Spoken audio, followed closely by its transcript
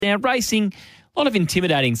Now, racing, a lot of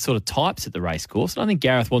intimidating sort of types at the racecourse, and I think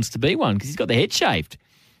Gareth wants to be one because he's got the head shaved.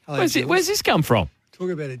 Where's this come from? Talk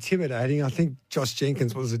about intimidating. I think Josh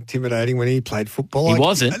Jenkins was intimidating when he played football. He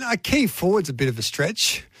wasn't. A key forward's a bit of a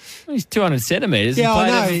stretch. Well, he's 200 centimetres. Yeah, and I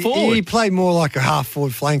played know. as a forward. He played more like a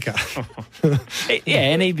half-forward flanker. Yeah,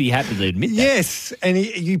 and he'd be happy to admit that. Yes, and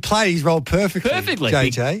you played his role perfectly.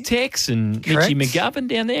 JJ. Big Tex and Correct. Mitchie McGovern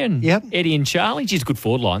down there and Yep. Eddie and Charlie. Geez, good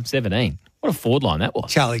forward line, 17. What a forward line that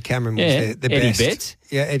was. Charlie Cameron was the Eddie best. Betts.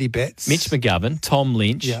 Yeah, Eddie Betts. Mitch McGovern, Tom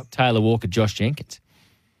Lynch, Yep. Taylor Walker, Josh Jenkins.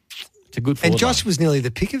 It's a good forward And Josh line. was nearly the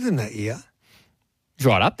pick of them that year. He's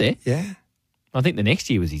right up there. Yeah. I think the next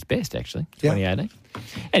year was his best, actually, Yeah. 2018.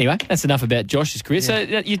 Anyway, that's enough about Josh's career. So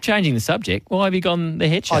you're changing the subject. Why have you gone the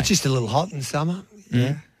head shape? Oh, it's just a little hot in summer.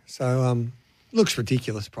 Yeah. So, looks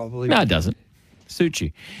ridiculous probably. No, it doesn't. Suits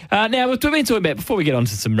you. Now, we've been talking about, before we get on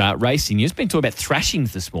to some racing news, we've been talking about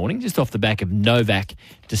thrashings this morning, just off the back of Novak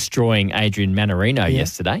destroying Adrian Manarino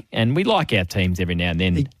yesterday. And we like our teams every now and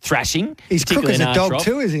then thrashing. He's crook particularly as in a our dog drop.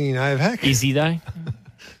 too, isn't he, Novak? Is he, though?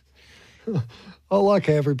 I like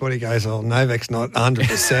how everybody goes, oh, Novak's not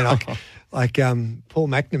 100%. Like Paul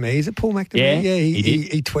McNamee. Is it Paul McNamee? Yeah, he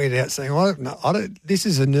did. He tweeted out saying, I don't, this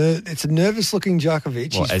is it's a nervous-looking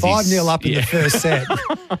Djokovic. What, He's as 5-0 up in the first set.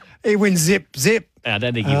 He wins zip. I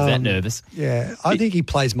don't think he was that nervous. Yeah, I think he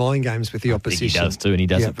plays mind games with the I opposition. think he does too, and he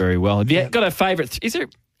does it very well. Have you got a favourite? Is there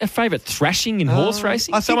a favourite thrashing in horse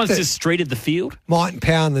racing? I think Someone's that- just streeted the field. Mike and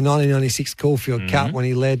Power in the 1996 Caulfield Mm-hmm. Cup when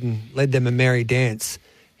he led them a merry dance.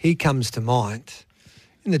 He comes to mind.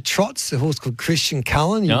 In the trots, a horse called Christian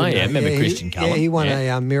Cullen. Oh, yeah, I remember Christian Cullen. Yeah, he won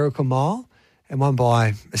Yeah. a Miracle Mile and won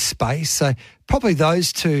by a space. So probably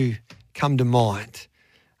those two come to mind.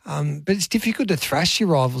 But it's difficult to thrash your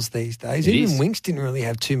rivals these days. It Even is. Winks didn't really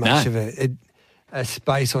have too much of a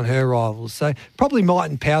space on her rivals. So probably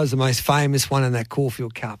Might and Power's the most famous one in that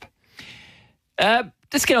Caulfield Cup.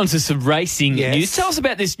 Let's get on to some racing Yes. news. Tell us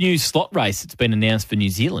about this new slot race that's been announced for New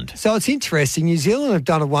Zealand. So it's interesting. New Zealand have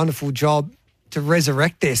done a wonderful job to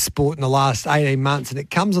resurrect their sport in the last 18 months, and it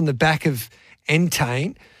comes on the back of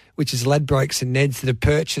Entain, which is Ladbrokes and Neds that have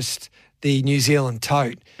purchased the New Zealand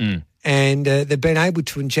tote, and they've been able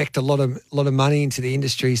to inject a lot of money into the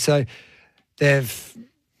industry. So they've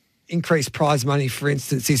increased prize money, for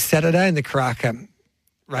instance, this Saturday in the Karaka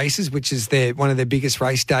races, which is one of their biggest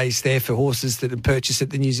race days there for horses that have purchased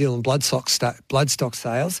at the New Zealand bloodstock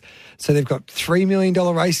sales. So they've got $3 million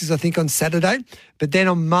races, I think, on Saturday. But then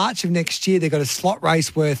on March of next year, they've got a slot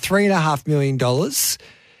race worth $3.5 million.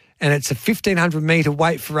 And it's a 1,500 metre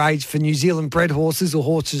weight for age for New Zealand bred horses or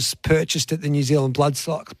horses purchased at the New Zealand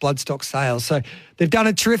bloodstock sales. So they've done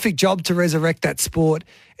a terrific job to resurrect that sport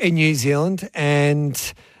in New Zealand,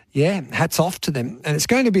 and yeah, hats off to them. And it's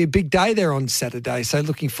going to be a big day there on Saturday, so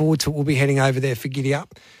looking forward to it. We'll be heading over there for Giddy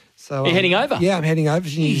Up. So You're heading over? Yeah, I'm heading over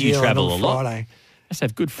to New You Zealand travel on a lot. Friday. Let's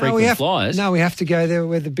have good frequent flyers. No, we have to go there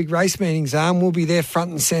where the big race meetings are, and we'll be there front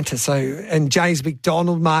and centre. So, and James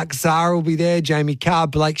McDonald, Mark Zara will be there, Jamie Carr,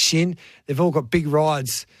 Blake Shin. They've all got big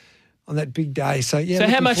rides on that big day. So, yeah. So how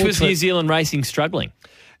looking much forward was to New it. Zealand racing struggling?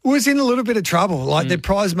 Was in a little bit of trouble. Like their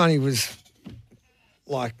prize money was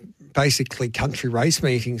like basically country race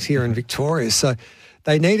meetings here in Victoria. So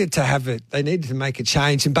they needed to have it. They needed to make a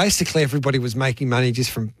change. And basically everybody was making money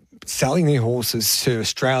just from selling their horses to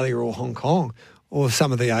Australia or Hong Kong or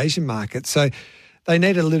some of the Asian markets. So they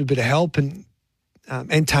needed a little bit of help, and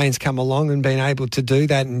Entain's come along and been able to do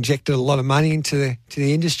that and injected a lot of money into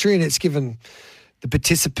the industry, and it's given the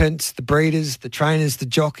participants, the breeders, the trainers, the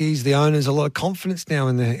jockeys, the owners a lot of confidence now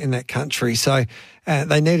in that country. So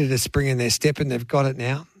they needed a spring in their step, and they've got it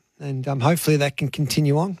now. And hopefully that can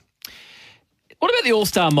continue on. What about the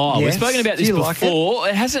All-Star Mile? Yes. We've spoken about Do this you like before.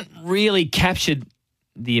 It hasn't really captured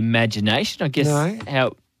the imagination, I guess, No.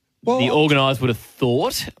 how Well, the organised would have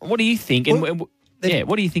thought. What do you think? And what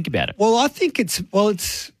do you think about it? Well, I think it's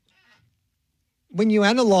when you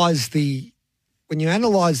analyse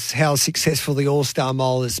how successful the All-Star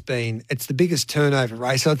Mile has been, it's the biggest turnover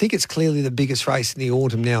race. I think it's clearly the biggest race in the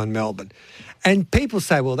autumn now in Melbourne. And people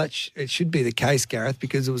say, well, it should be the case, Gareth,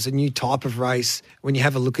 because it was a new type of race. When you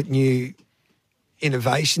have a look at new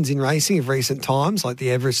innovations in racing of recent times, like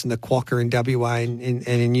the Everest and the Quokka in WA and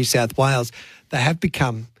in New South Wales, they have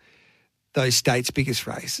become those states' biggest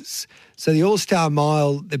races. So the All-Star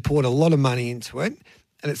Mile, they poured a lot of money into it,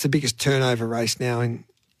 and it's the biggest turnover race now in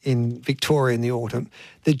in Victoria in the autumn.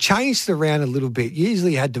 They changed it around a little bit. You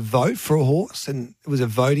usually had to vote for a horse, and it was a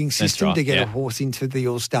voting system to get a horse into the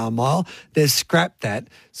All-Star Mile. They've scrapped that.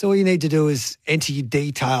 So all you need to do is enter your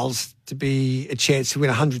details to be a chance to win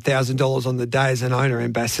 $100,000 on the day as an owner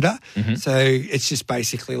ambassador. Mm-hmm. So it's just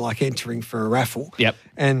basically like entering for a raffle. Yep.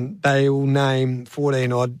 And they will name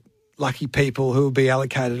 14-odd lucky people who will be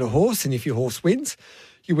allocated a horse, and if your horse wins,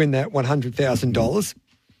 you win that $100,000.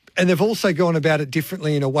 And they've also gone about it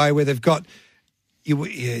differently in a way where they've got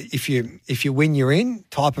if you win, you're in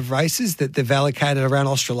type of races that they've allocated around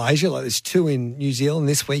Australasia. Like there's 2 in New Zealand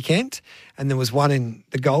this weekend, and there was 1 in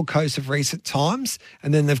the Gold Coast of recent times.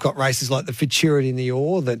 And then they've got races like the Futurity in the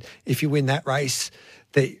Ore that if you win that race,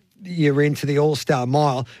 that you're into the All-Star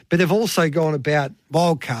Mile. But they've also gone about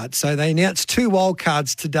wildcards. So they announced 2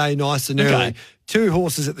 wildcards today, nice and early. 2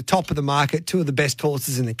 horses at the top of the market, 2 of the best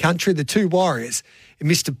horses in the country, the 2 Warriors,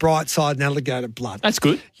 Mr. Brightside and Alligator Blood. That's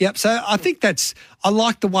good. Yep. So I think I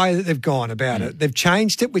like the way that they've gone about it. They've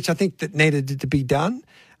changed it, which I think that needed to be done.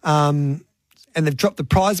 And they've dropped the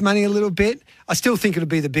prize money a little bit. I still think it'll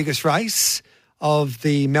be the biggest race of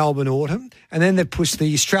the Melbourne Autumn. And then they've pushed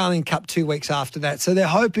the Australian Cup 2 weeks after that. So they're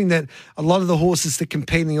hoping that a lot of the horses that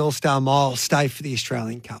compete in the All-Star Mile stay for the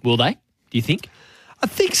Australian Cup. Will they? Do you think? I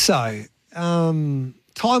think so. Time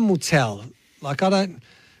will tell.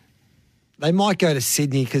 They might go to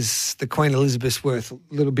Sydney because the Queen Elizabeth's worth a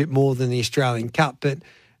little bit more than the Australian Cup, but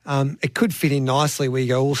it could fit in nicely where you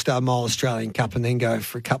go All-Star Mile, Australian Cup, and then go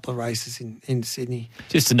for a couple of races in Sydney.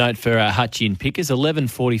 Just a note for Hutchie and Pickers,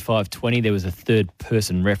 11:45:20, there was a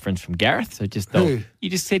third-person reference from Gareth. So Who? You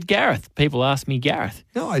just said Gareth. People asked me Gareth.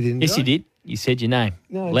 No, I didn't. Yes, you did. You said your name.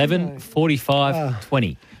 No,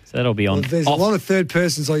 11:45:20. So that'll be on. Well, there's a lot of third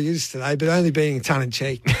persons I used today, but only being a tongue in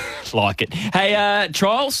cheek. Like it. Hey,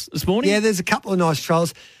 trials this morning? Yeah, there's a couple of nice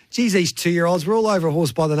trials. Geez, these 2-year-olds were all over a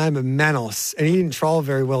horse by the name of Manos, and he didn't trial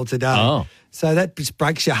very well today. Oh. So that just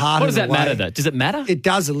breaks your heart. What does that matter, though? Does it matter? It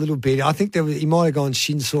does a little bit. I think he might have gone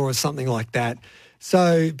Shinsaw or something like that.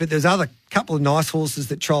 So, but there's other couple of nice horses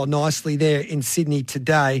that trialled nicely there in Sydney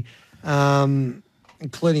today,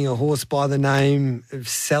 including a horse by the name of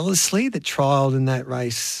Sellesley that trialled in that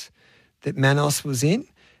race that Manos was in.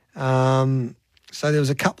 So there was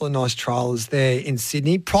a couple of nice triallers there in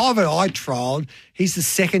Sydney. Private Eye trialled. He's the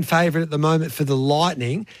second favourite at the moment for the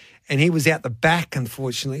Lightning, and he was out the back,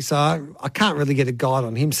 unfortunately. So I can't really get a guide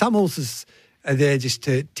on him. Some horses are there just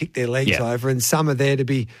to tick their legs over, and some are there to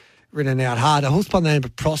be ridden out hard. A horse by the name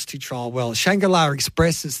of Prost who trialled well. Shangri-La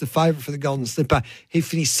Express is the favourite for the Golden Slipper. He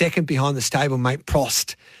finished second behind the stablemate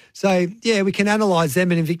Prost. So, yeah, we can analyse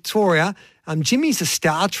them. And in Victoria, Jimmy's a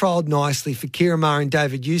star trialled nicely for Kira Maher and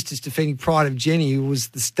David Eustace, defeating Pride of Jenny, who was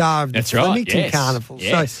the star of the Flemington Carnival.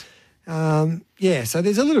 Yes. So, so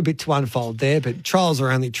there's a little bit to unfold there, but trials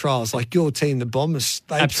are only trials. Like your team, the Bombers,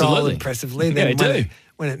 they trial impressively. They do.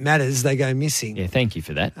 When it matters, they go missing. Yeah, thank you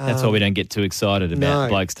for that. That's why we don't get too excited about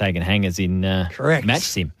blokes taking hangers in match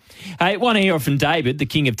sim. Hey, one here from David, the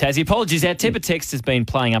King of Tassie. Apologies, our temper text has been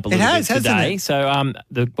playing up a little bit today. So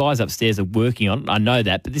the guys upstairs are working on it. I know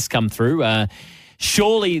that, but this come through.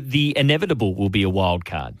 Surely the inevitable will be a wild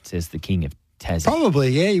card, says the King of Tassie. Probably,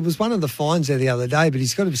 yeah. He was one of the fines there the other day, but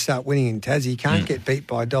he's got to start winning in Tassie. He can't get beat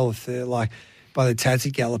by $1.30, by the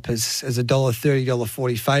Tassie Gallopers as a $1.30,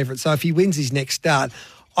 $1.40 favourite. So if he wins his next start,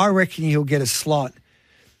 I reckon he'll get a slot.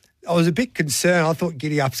 I was a bit concerned. I thought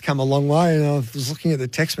Giddy Up's come a long way, and I was looking at the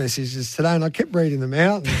text messages today, and I kept reading them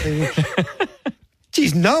out and thinking,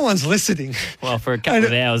 geez, no one's listening. Well, for a couple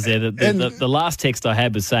of hours there, the last text I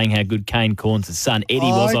had was saying how good Kane Corns' son Eddie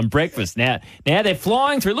was on breakfast. Now they're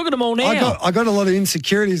flying through. Look at them all now. I got a lot of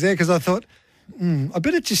insecurities there because I thought, I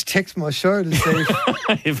better just text my show to see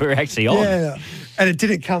if we're actually on. Yeah, and it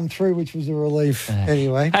didn't come through, which was a relief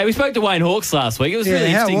anyway. Hey, we spoke to Wayne Hawkes last week. It was really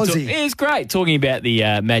interesting. How was he? It was great talking about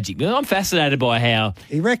the Magic. I'm fascinated by how...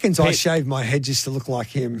 He reckons I shaved my head just to look like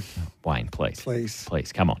him. Wayne, please.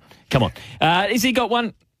 Please, come on. Has he got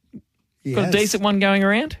one? Got a decent one going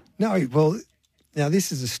around? No, well, now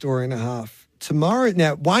this is a story and a half. Tomorrow,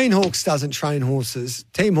 now Wayne Hawkes doesn't train horses.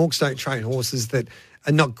 Team Hawkes don't train horses that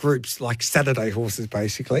are not groups like Saturday horses,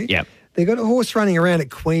 basically. Yep. They've got a horse running around at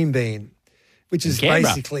Queanbeyan, which is Canberra.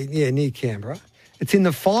 basically, near Canberra. It's in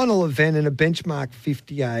the final event in a benchmark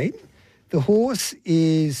 58. The horse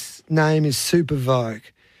name is Super Vogue.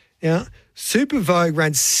 Now, Super Vogue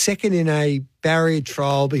ran second in a barrier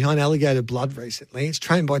trial behind Alligator Blood recently. It's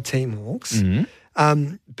trained by Team Hawkes.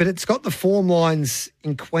 Mm-hmm. But it's got the form lines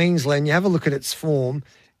in Queensland. You have a look at its form.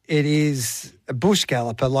 It is a bush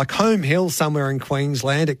galloper, like Home Hill somewhere in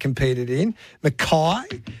Queensland it competed in, Mackay,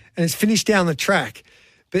 and it's finished down the track.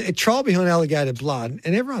 But a trial behind alligator blood,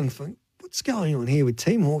 and everyone thought, what's going on here with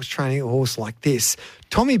Team Hawkes training a horse like this?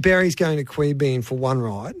 Tommy Berry's going to Queanbeyan for one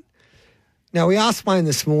ride. Now, we asked Wayne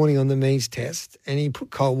this morning on the Mies test, and he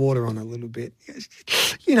put cold water on it a little bit. He goes,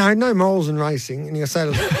 no morals in racing. And he'll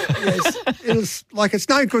say, it's like it's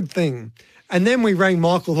no good thing. And then we rang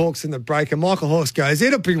Michael Hawkes in the break, and Michael Hawkes goes,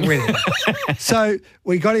 it'll be winning. So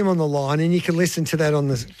we got him on the line, and you can listen to that on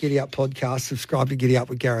the Giddy Up podcast. Subscribe to Giddy Up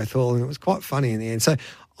with Gareth Hall, and it was quite funny in the end. So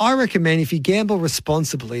I recommend, if you gamble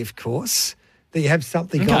responsibly, of course, that you have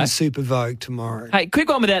something on Super Vogue tomorrow. Hey, quick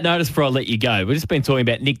one without notice before I let you go. We've just been talking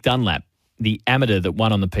about Nick Dunlap, the amateur that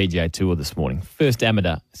won on the PGA Tour this morning. First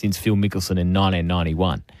amateur since Phil Mickelson in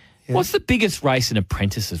 1991. Yeah. What's the biggest race an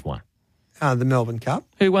apprentice has won? The Melbourne Cup.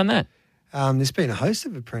 Who won that? There's been a host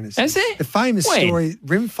of apprentices. Has there? The famous story,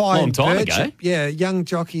 Rimfire Long and time Birchip. ago. Yeah, young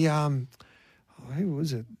jockey, who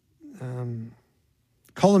was it?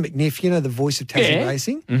 Colin McNiff, the voice of Tassie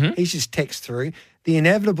Racing. Mm-hmm. He's just text through. The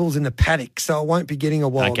Inevitable's in the paddock, so I won't be getting a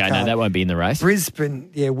wild card. No, that won't be in the race. Brisbane,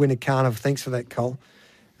 winner Carnival. Thanks for that, Col.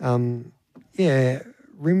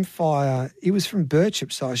 Rimfire, he was from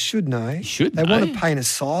Birchip, so I should know. You should know. They want to paint a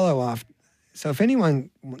silo after. So if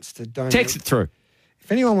anyone wants to donate. Text it through.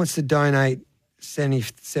 If anyone wants to donate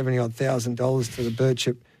 $70,000 to the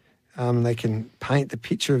Birchip, they can paint the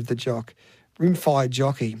picture of the jock. Rimfire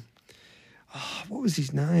jockey. Oh, what was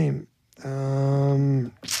his name?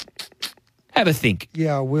 Have a think.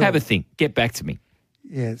 Yeah, I will. Have a think. Get back to me.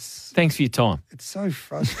 Yes. Thanks for your time. It's so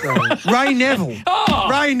frustrating. Ray Neville.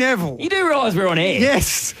 Ray Neville. You do realise we're on air?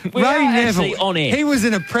 Yes. We Ray are Neville. actually on air. He was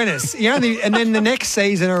an apprentice. And then the next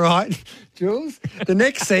season, all right, Jules, the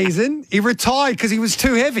next season, he retired because he was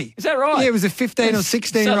too heavy. Is that right? Yeah, he was a 15 or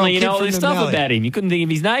 16-year-old Suddenly, kid all from this the stuff Mallee. about him. You couldn't think of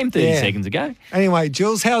his name 30 seconds ago. Anyway,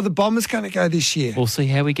 Jules, how are the Bombers going to go this year? We'll see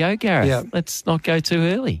how we go, Gareth. Yeah. Let's not go too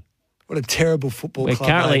early. What a terrible football We're club.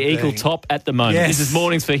 currently equal top at the moment. Yes. This is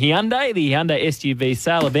Mornings for Hyundai. The Hyundai SUV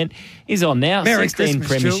sale event is on now. Merry 16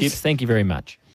 Christmas, premierships. Jules. Thank you very much.